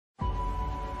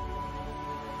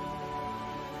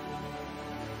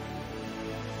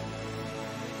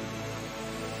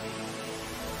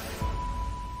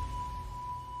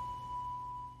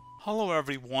Hello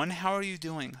everyone, how are you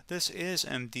doing? This is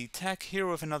MD Tech here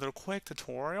with another quick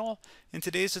tutorial. In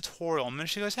today's tutorial, I'm going to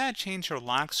show you guys how to change your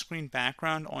lock screen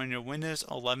background on your Windows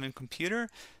 11 computer.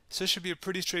 So this should be a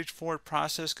pretty straightforward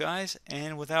process, guys,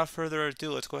 and without further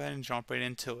ado, let's go ahead and jump right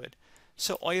into it.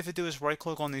 So all you have to do is right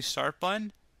click on the Start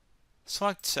button,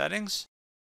 select Settings.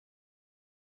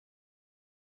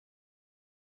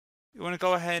 You want to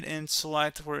go ahead and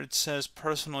select where it says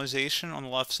Personalization on the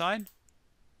left side.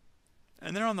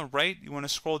 And then on the right, you want to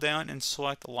scroll down and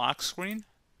select Lock Screen.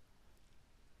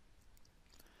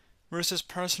 Where it says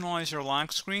Personalize your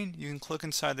lock screen, you can click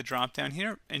inside the drop down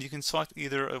here, and you can select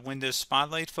either a Windows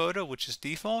Spotlight photo, which is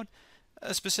default,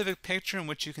 a specific picture in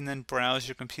which you can then browse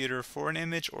your computer for an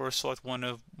image, or select one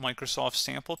of Microsoft's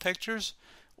sample pictures,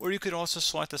 or you could also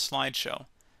select a slideshow.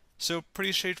 So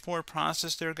pretty straightforward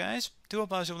process there, guys. Do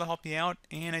hope I was able to help you out,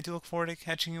 and I do look forward to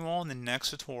catching you all in the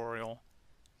next tutorial.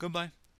 Goodbye.